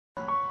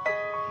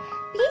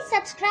Please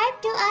subscribe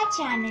to our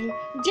channel,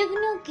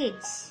 Jugnu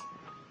Kids.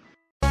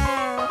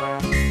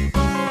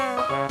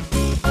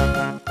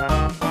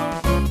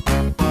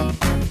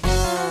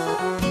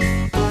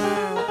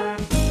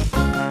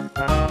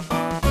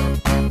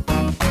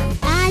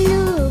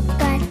 आलू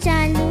का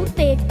चालू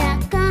बेटा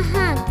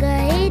कहाँ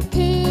गए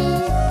थे?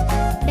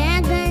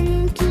 बैगन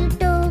की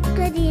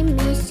टोकरी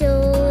में सो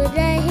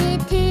रहे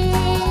थे।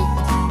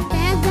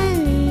 बैगन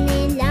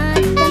ने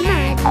लात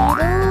मारी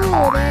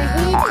रो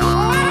रहे थे।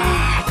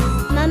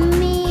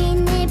 मम्मी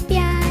ने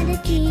प्यार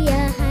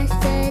किया हंस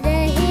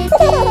रहे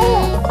थे।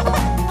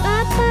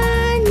 पापा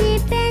ने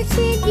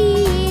पैसे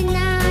दिए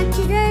नाच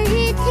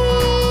रहे थे।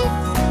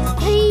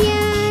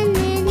 भैया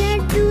ने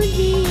लड्डू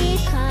दिए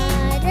खा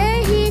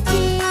रहे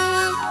थे।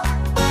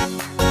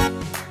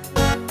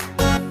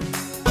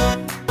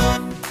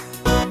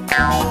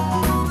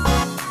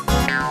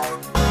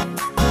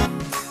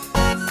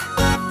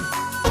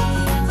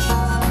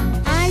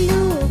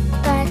 आलू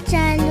का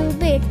चालू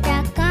बेटा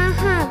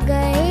कहाँ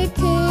गए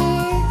थे?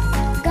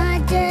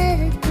 गाजर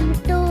की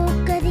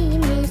टोकरी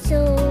में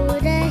सो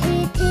रहे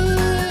थे।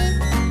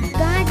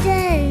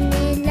 गाजर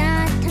ने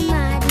लात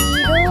मारी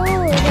रो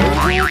रहे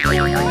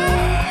थे।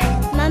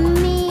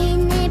 मम्मी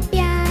ने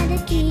प्यार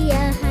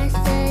किया हंस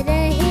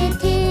रहे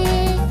थे।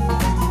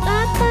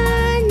 पापा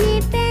ने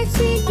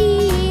पैसे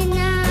दिए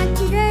नाच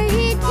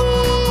रहे थे।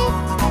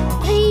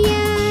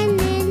 भैया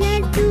ने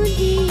लड्डू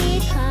दिए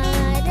खा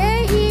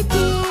रहे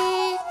थे।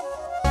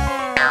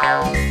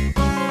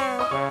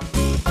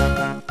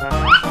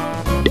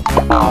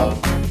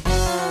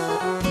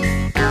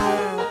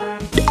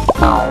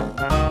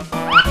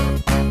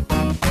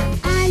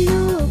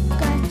 आलू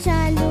का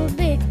चालू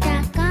बेटा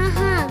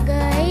कहाँ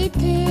गए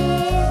थे?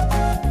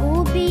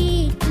 गोभी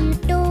की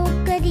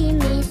टोकरी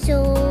में सो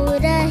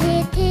रहे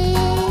थे।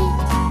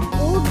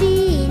 गोभी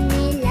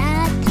ने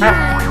लात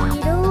मारी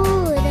रो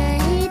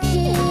रहे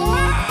थे।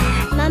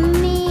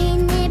 मम्मी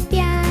ने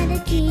प्यार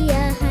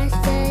किया हंस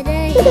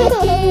रहे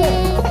थे।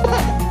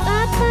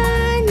 पापा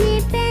ने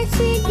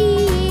पैसे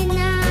दिए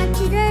नाच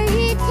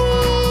रहे थे।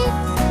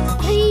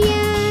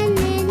 भैया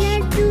ने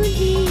लड्डू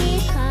दिए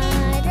खा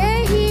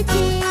रहे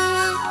थे।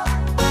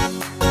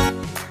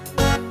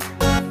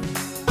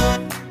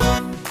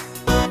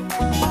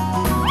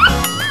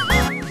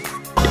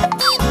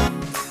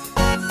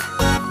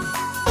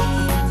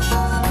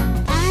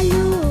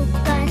 आलू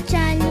का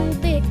चालू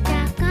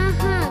बेटा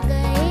कहाँ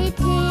गए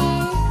थे?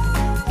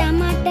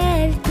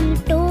 टमाटर की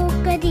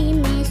टोकरी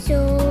में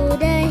सो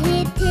रहे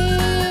थे।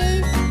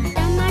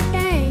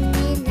 टमाटर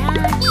ने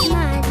लात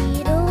मारी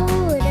रो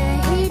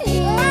रहे थे।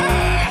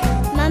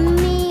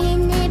 मम्मी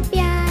ने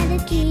प्यार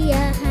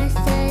किया हंस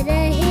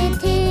रहे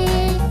थे।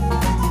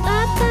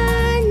 पापा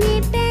ने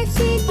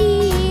पैसे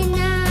दिए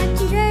नाच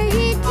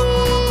रहे थे।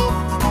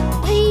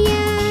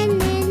 भैया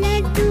ने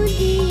लड्डू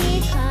दिए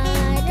खा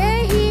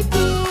रहे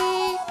थे।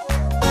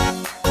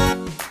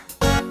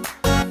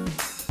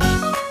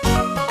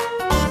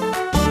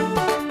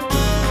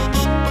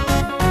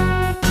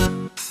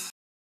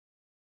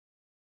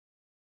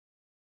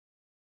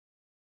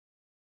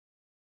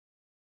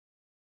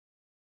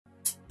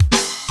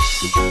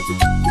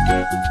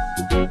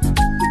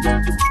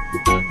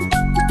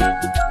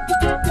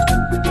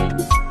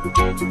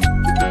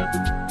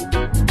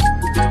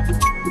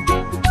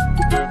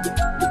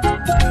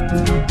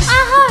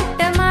 आहा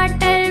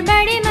टमाटर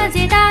बड़े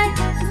मजेदार,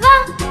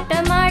 वाह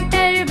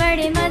टमाटर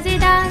बड़े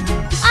मजेदार।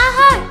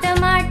 आहा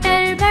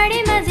टमाटर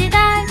बड़े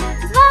मजेदार,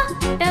 वाह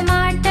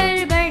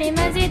टमाटर बड़े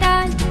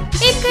मजेदार।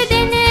 एक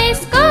दिन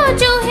इसको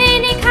चूहे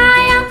ने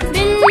खाया,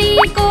 बिल्ली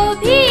को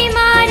भी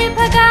मार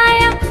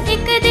भगाया।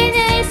 एक दिन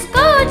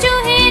इसको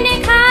चूहे ने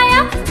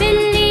खाया,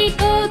 बिल्ली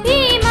को भी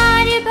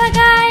मार भगाया।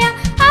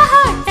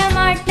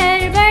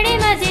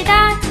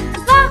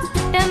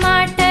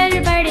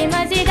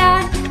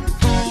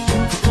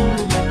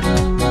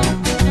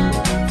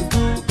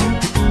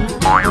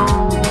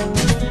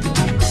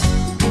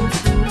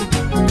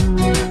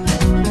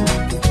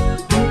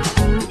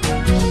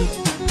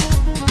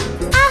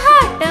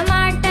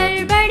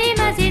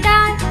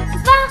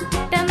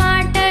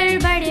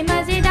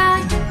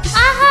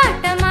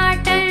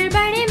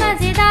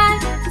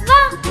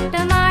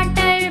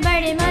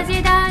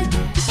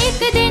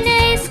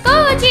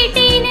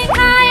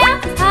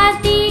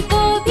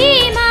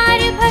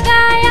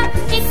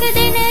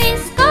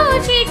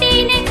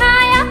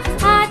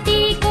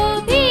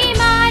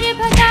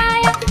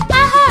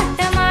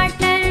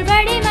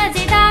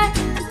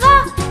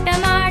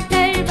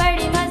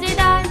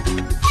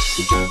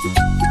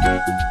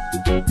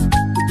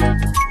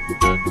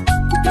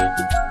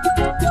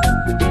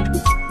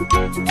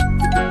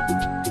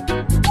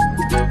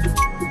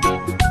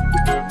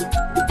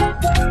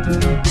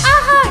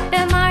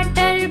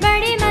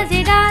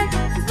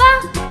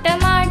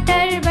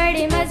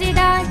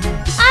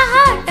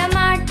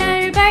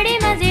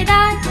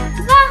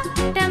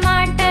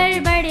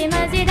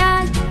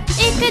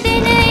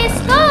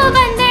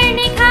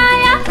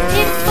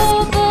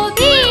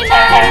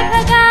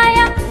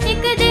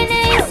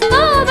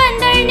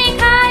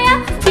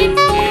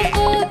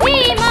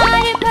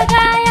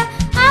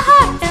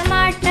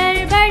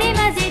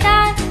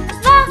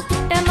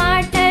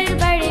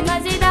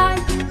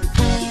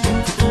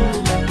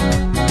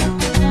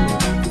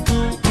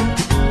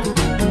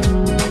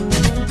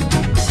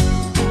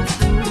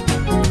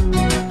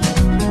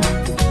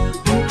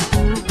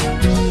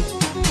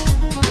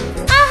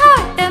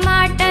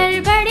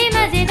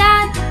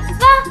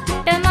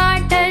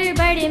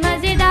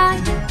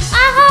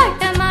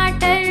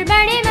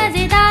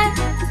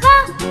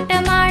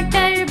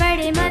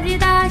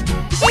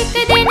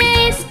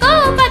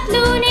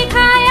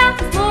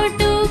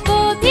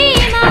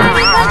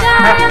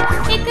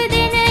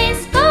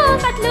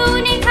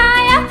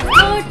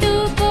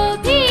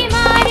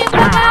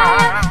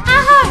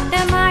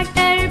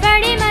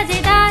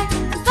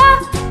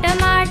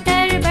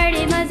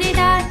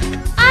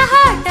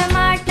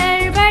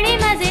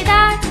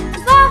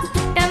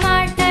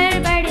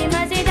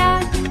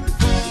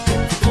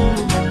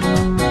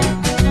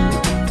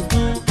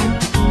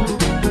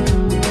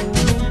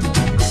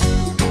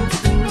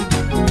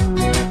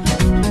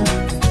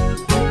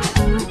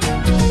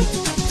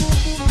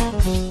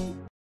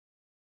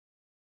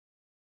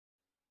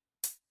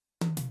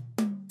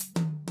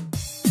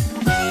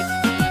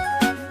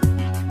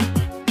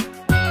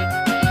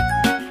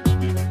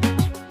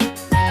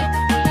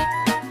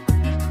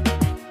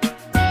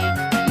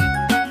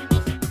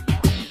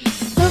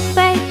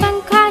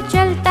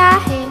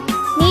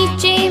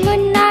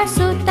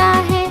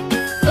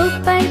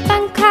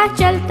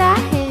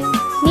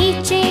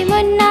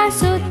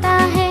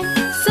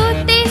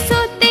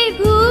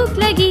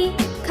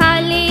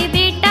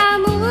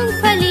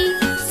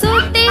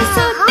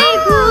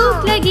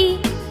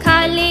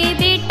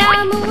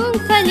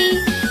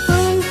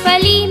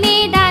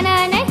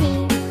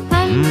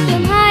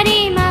 तुम्हारे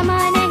मामा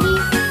नहीं,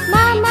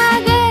 मामा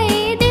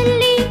गए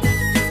दिल्ली,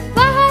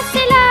 वहाँ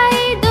से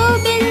लाए दो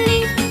बिल्ली,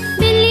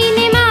 बिल्ली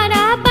ने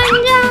मारा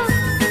पंजा,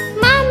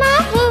 मामा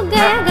हो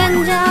गया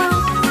गंजा।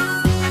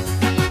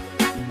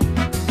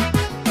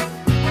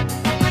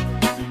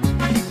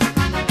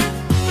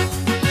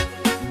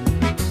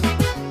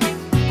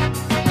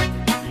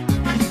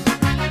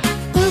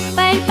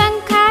 ऊपर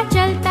पंखा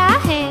चलता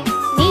है,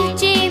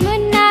 नीचे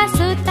मुन्ना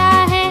सोता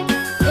है,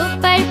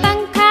 ऊपर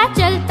पंखा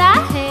चलता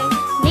है,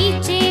 नीचे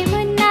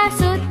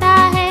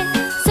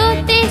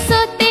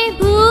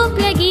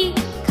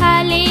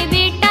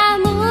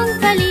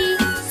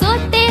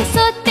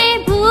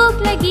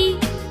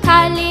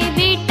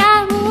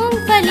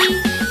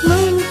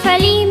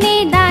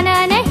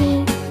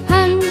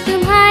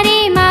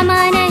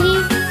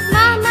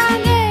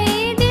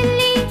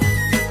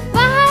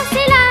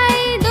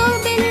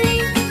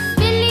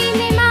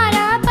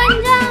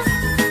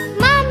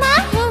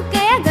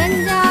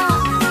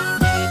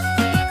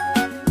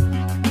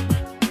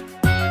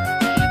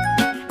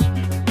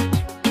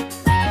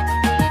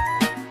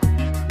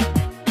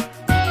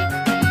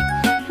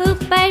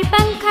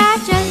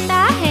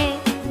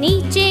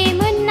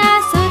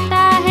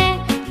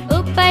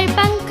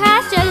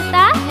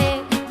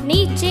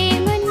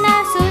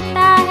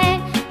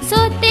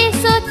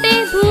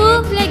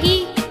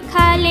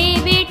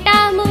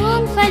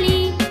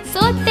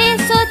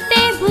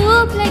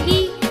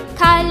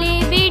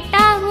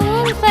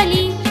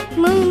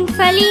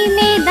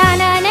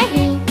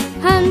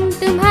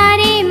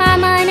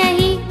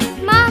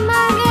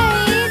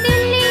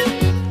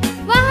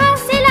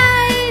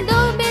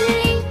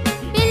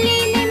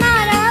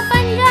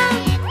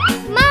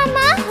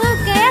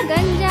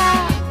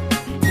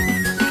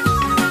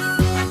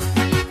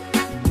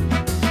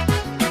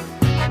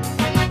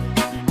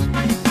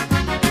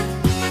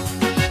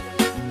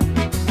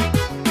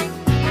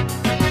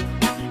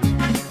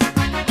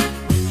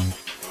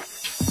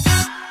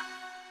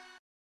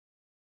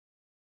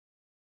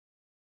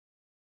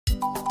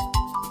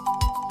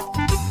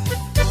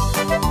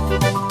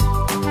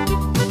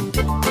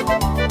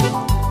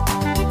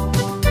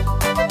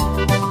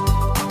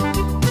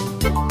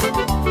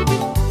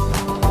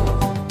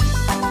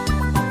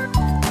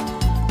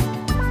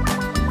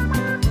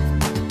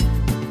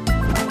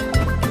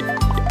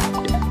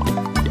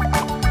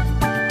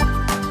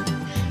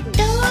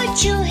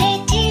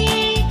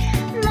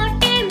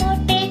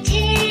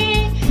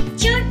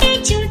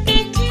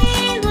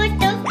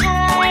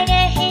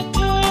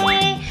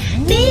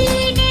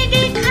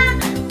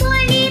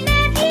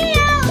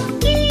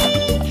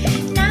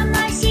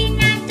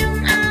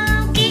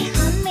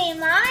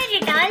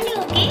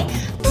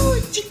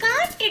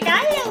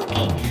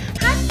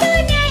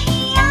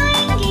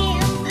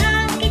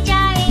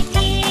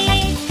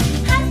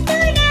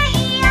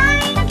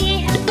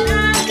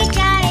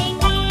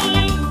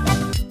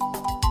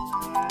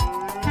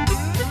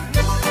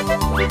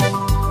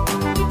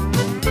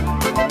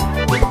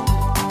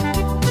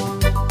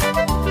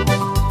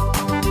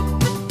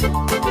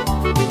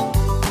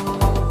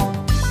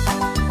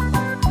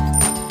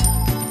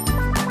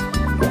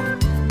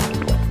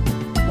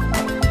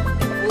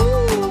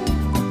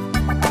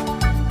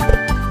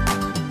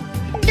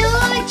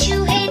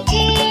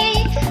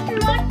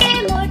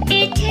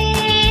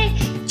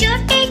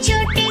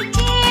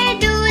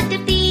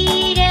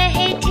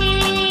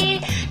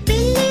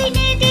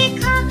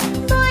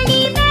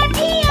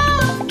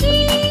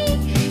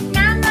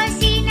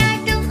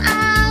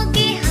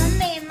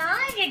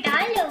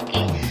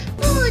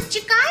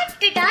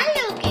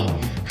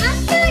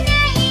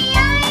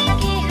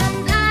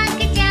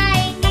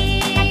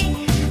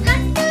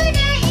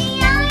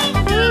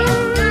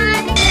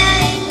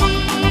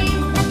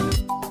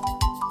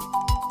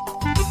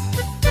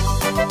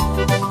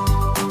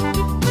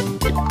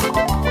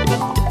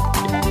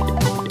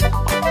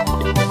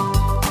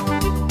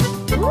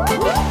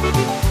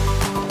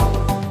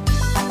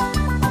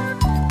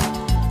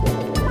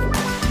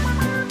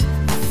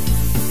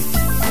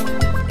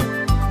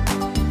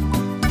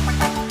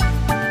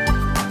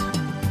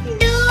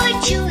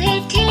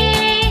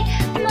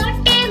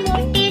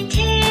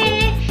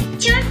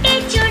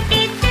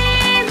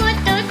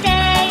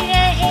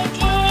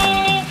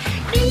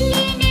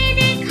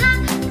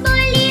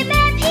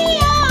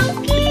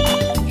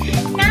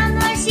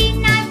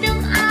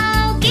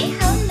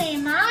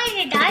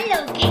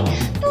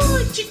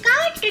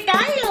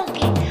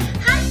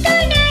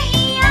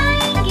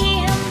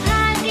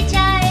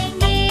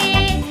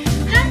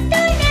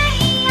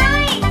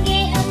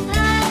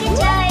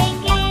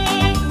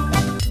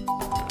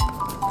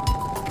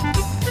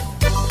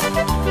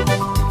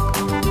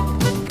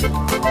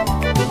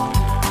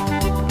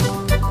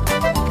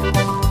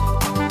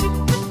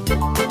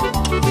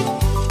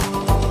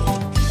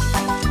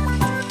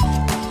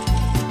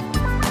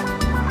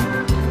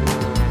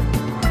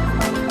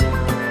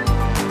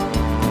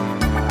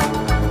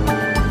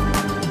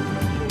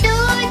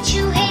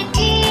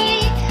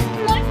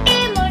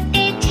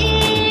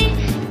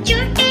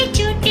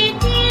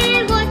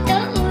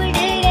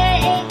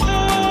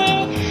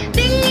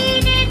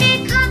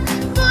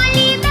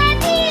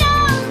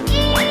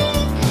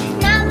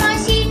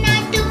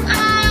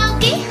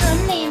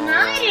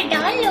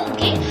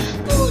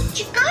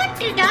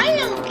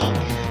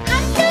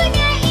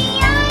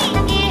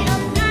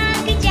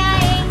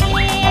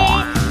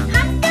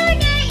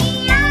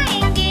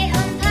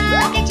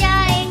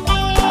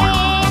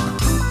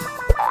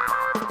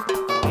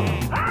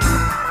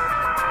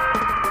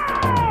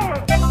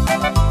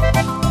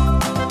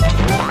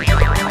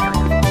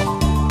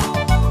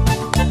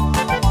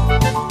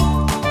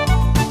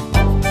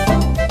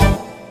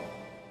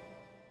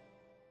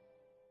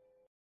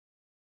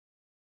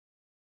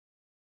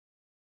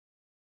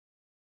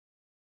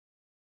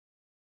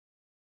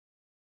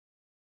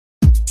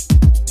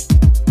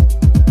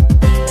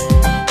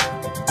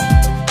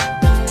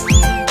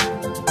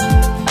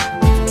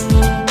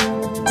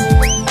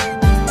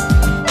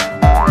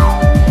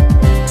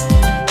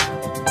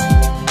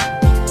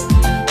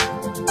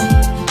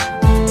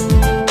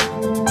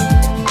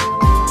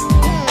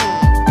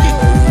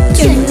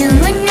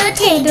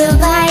थे दो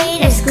भाई,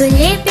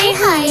 रसगुल्ले पे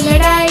हाय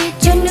लड़ाई।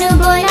 चुन्नू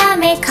बोला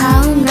मैं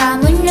खाऊंगा,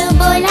 मुन्नू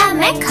बोला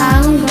मैं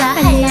खाऊंगा।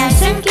 हल्ला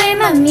सुन के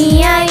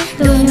मम्मी आई,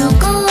 दोनों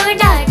को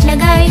डांट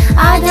लगाई।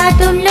 आधा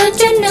तुम लो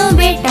चुन्नू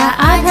बेटा,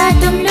 आधा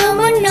तुम लो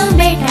मुन्नू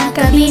बेटा।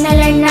 कभी न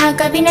लड़ना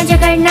कभी न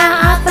झगड़ना,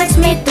 आपस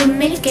में तुम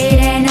मिलके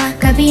रहना।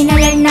 कभी न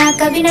लड़ना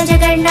कभी न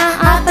झगड़ना,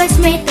 आपस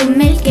में तुम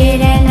मिलके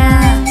रहना।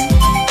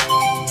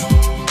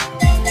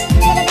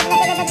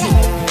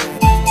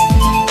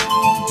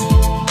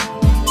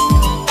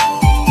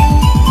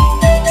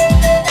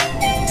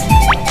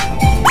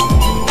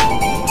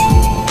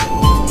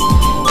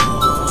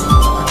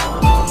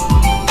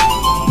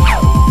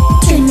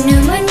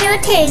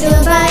 थे दो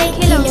भाई,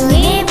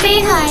 खिलौने पे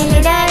हाय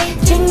लड़ाई।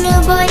 चुन्नू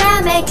बोला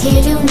मैं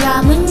खेलूंगा,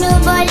 मुन्नू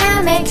बोला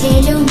मैं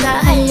खेलूंगा।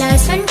 हल्ला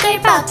सुनकर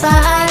पापा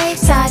आए,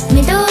 साथ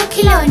में दो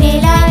खिलौने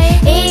लाए।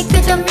 एक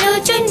तुम लो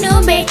चुन्नू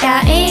बेटा,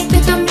 एक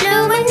तुम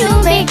लो मुन्नू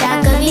बेटा।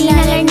 कभी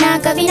न लड़ना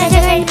कभी न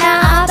झगड़ना,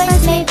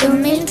 आपस में तुम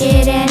मिलके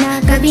रहना।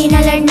 कभी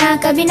न लड़ना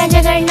कभी न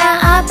झगड़ना,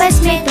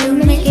 आपस में तुम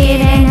मिलके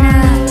रहना।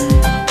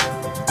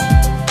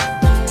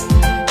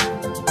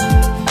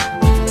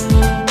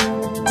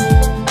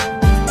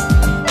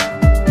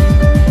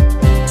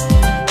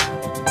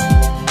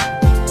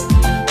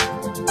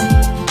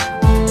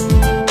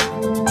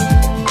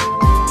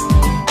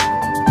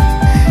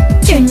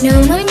 चुन्नू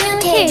मुन्नू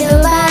थे दो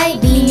भाई,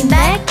 बीन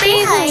बैग पे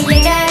हाय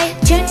लड़ाई।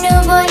 चुन्नू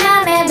बोला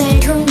मैं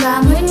बैठूंगा,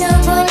 मुन्नू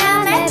बोला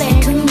मैं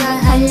बैठूंगा।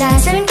 हल्ला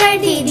सुनकर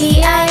दीदी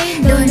आई,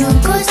 दोनों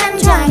को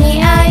समझाने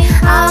आई।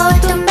 आओ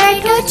तुम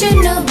बैठो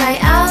चुन्नू भाई,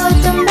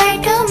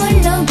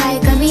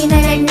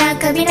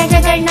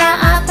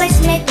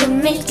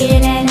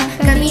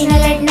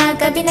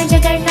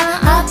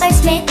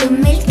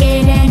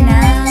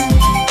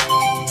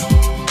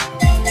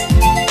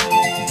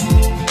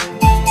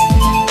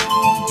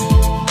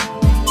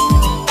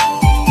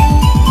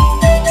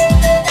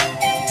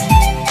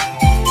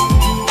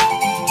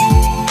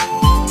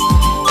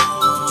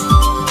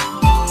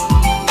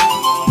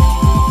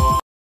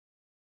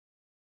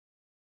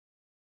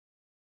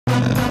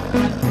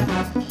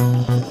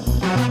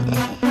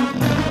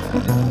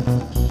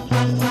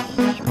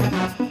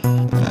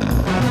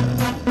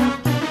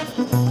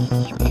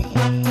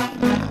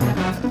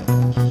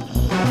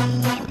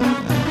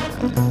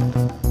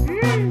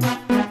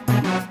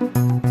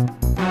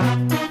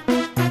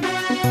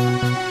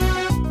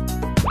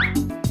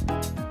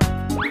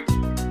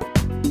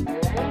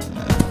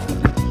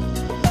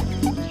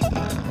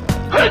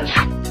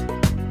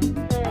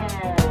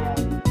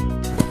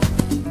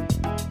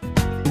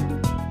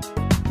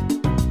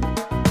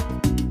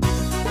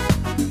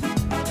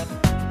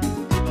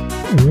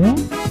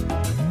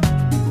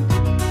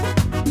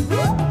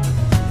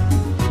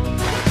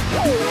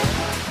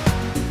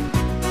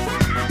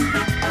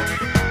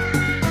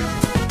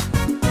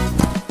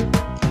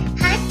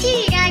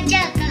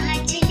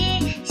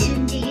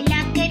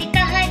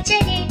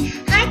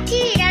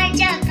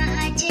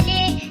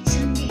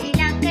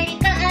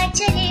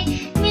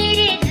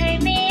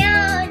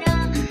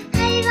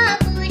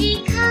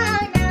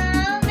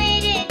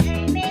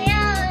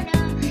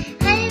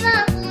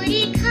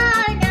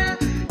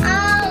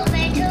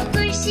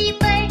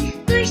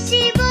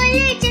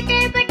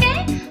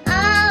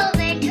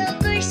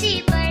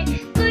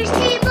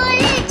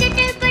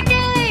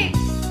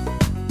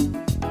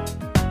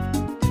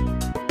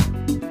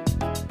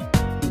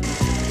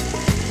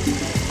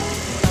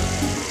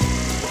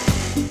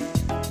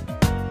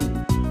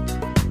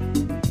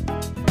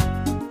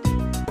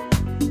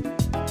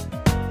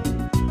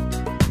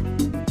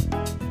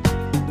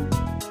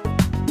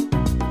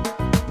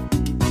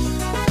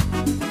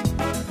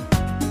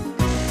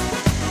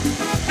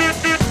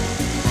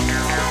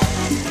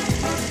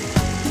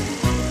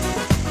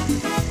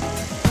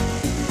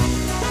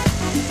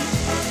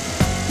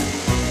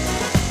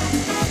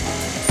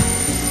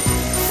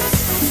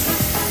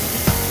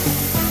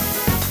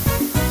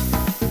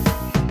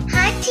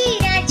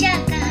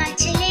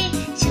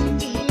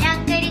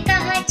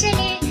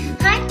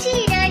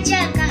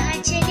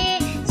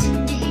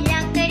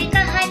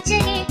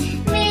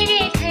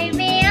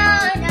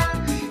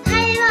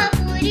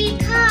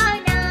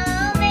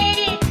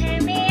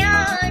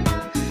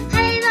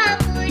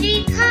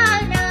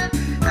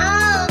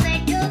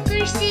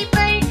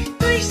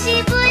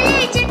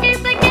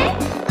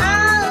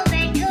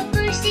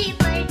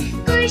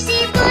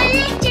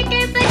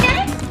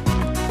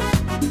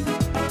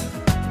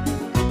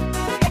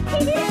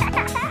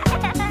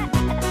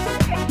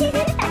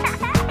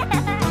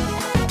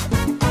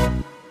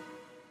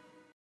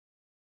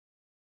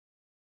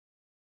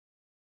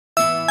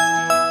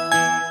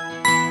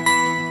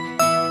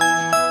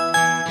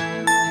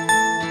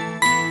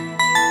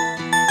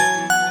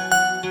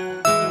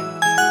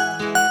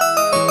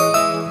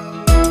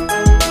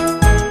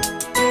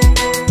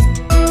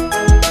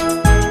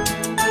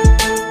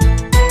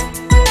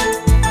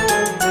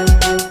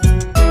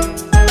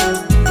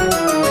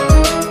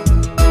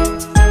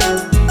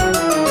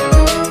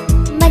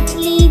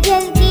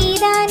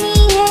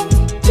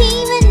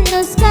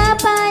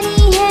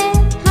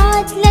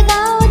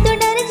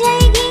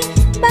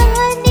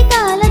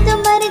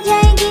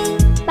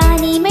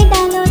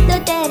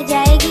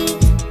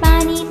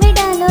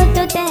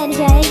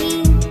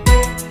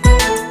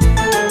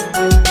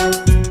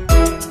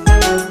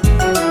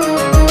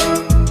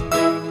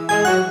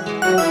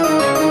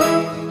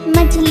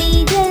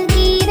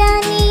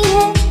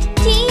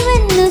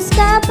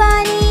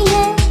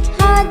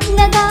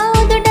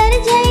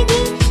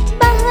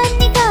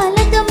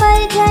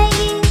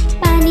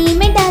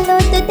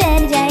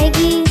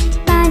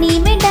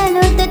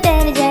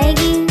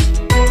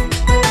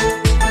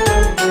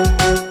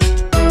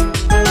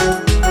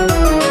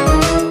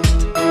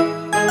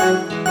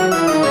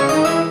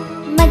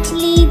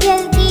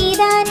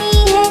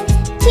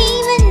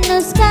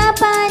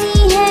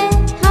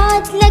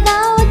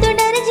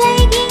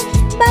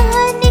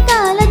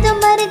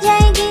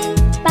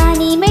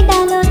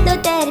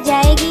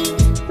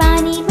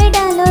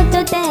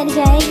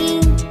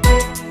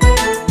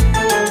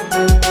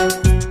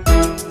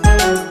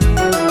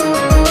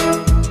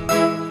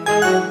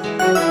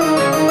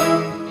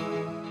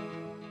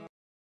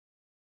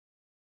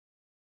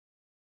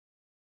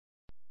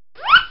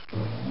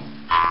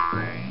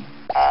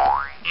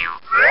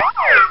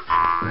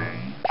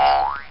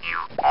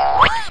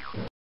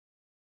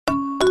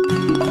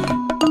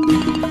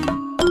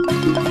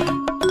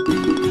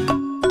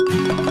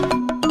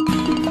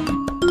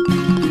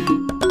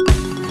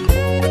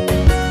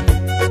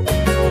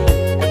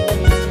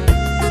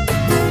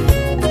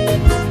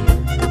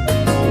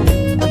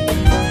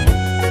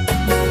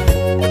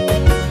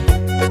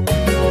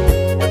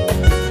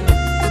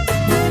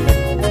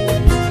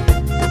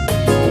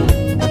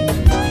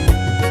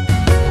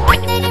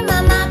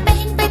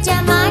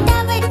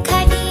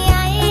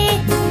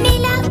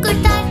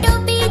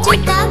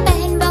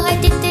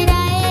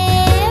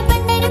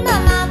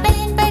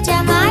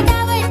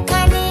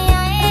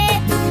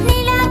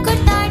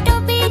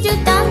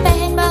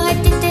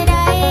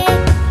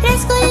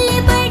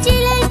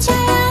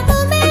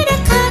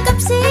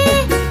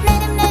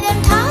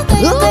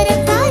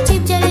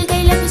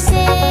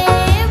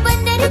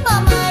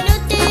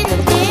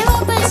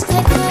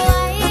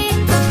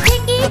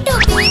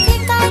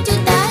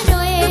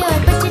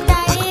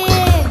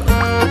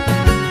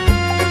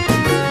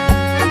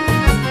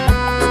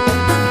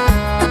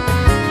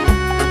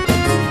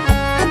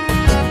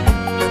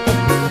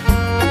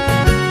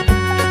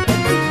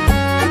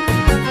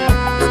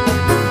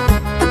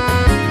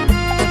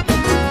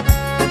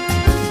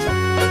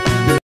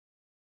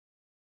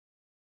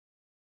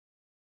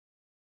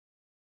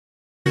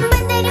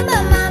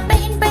 मामा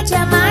बहन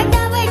पजामा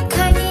दावत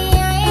खाने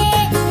आए,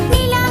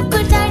 नीला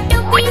कुर्ता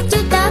टोपी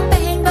जूता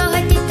पहन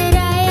बहुत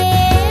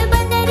इतराए।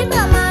 बंदर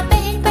मामा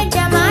बहन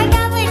पजामा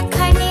दावत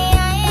खाने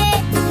आए,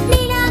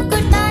 नीला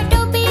कुर्ता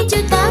टोपी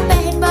जूता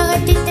पहन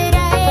बहुत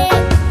इतराए।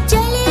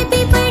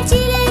 जलेबी पर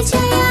चिले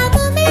छाया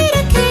मुंह में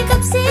रखे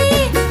कब से,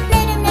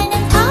 नरम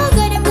नरम था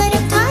गरम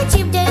गरम था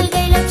चिप डल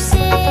गई लब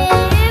से।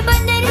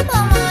 बंदर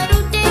मामा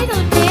रोते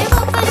रोते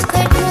वापस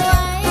घर को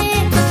आए,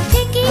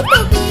 फेंकी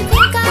टोपी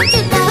फेंका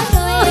जूता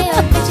रोए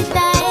और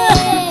पछताए।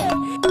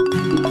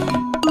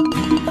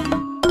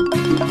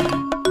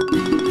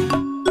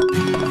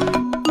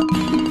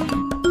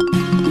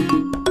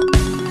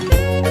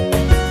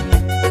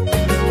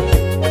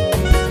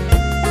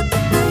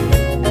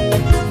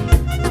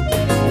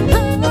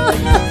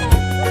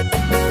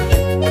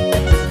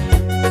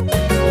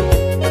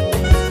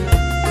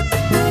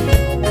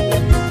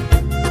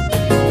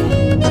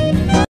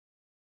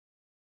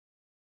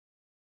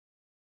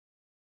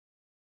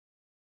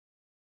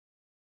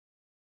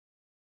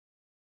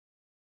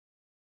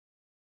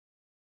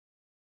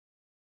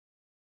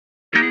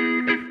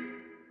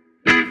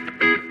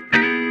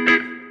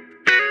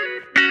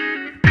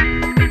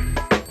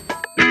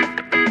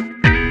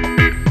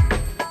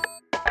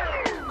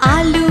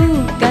 आलू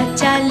का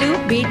चालू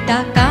बेटा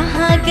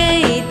कहाँ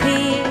गए थे,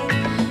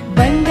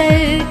 बंदर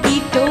की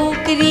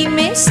टोकरी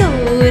में सो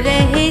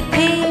रहे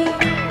थे।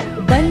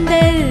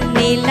 बंदर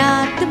ने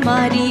लात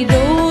मारी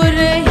रो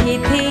रहे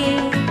थे,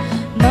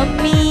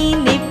 मम्मी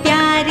ने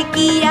प्यार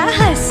किया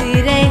हंस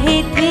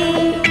रहे थे।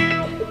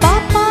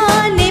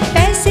 पापा ने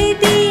पैसे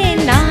दिए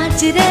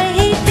नाच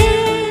रहे थे,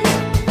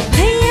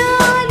 भैया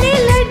ने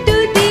लड्डू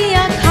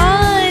दिया खा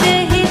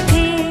रहे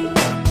थे।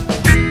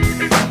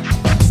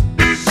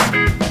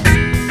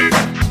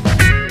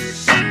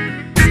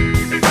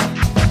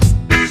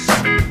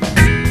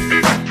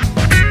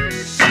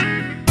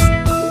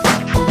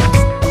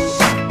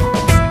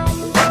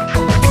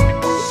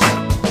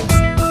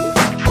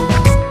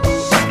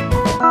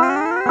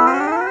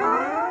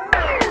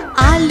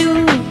 आलू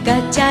का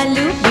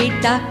चालू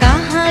बेटा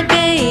कहाँ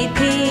गए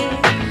थे,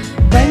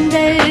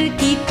 बंदर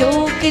की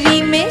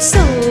टोकरी में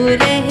सो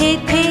रहे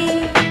थे।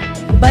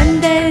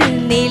 बंदर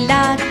ने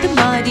लात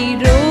मारी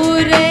रो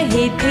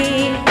रहे थे,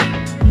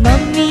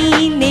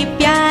 मम्मी ने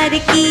प्यार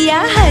किया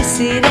हंस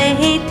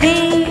रहे थे।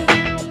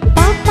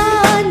 पापा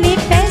ने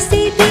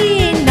पैसे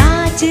दिए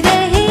नाच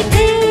रहे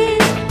थे,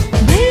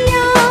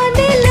 भैया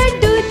ने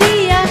लड्डू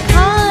दिया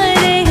खा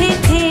रहे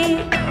थे।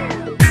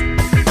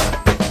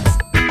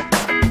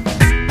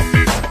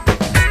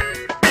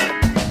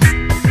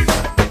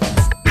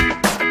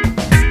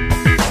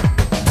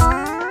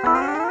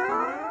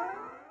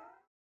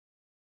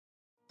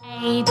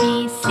 A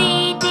B C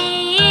D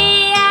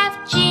E F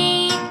G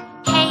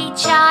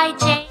H I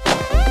J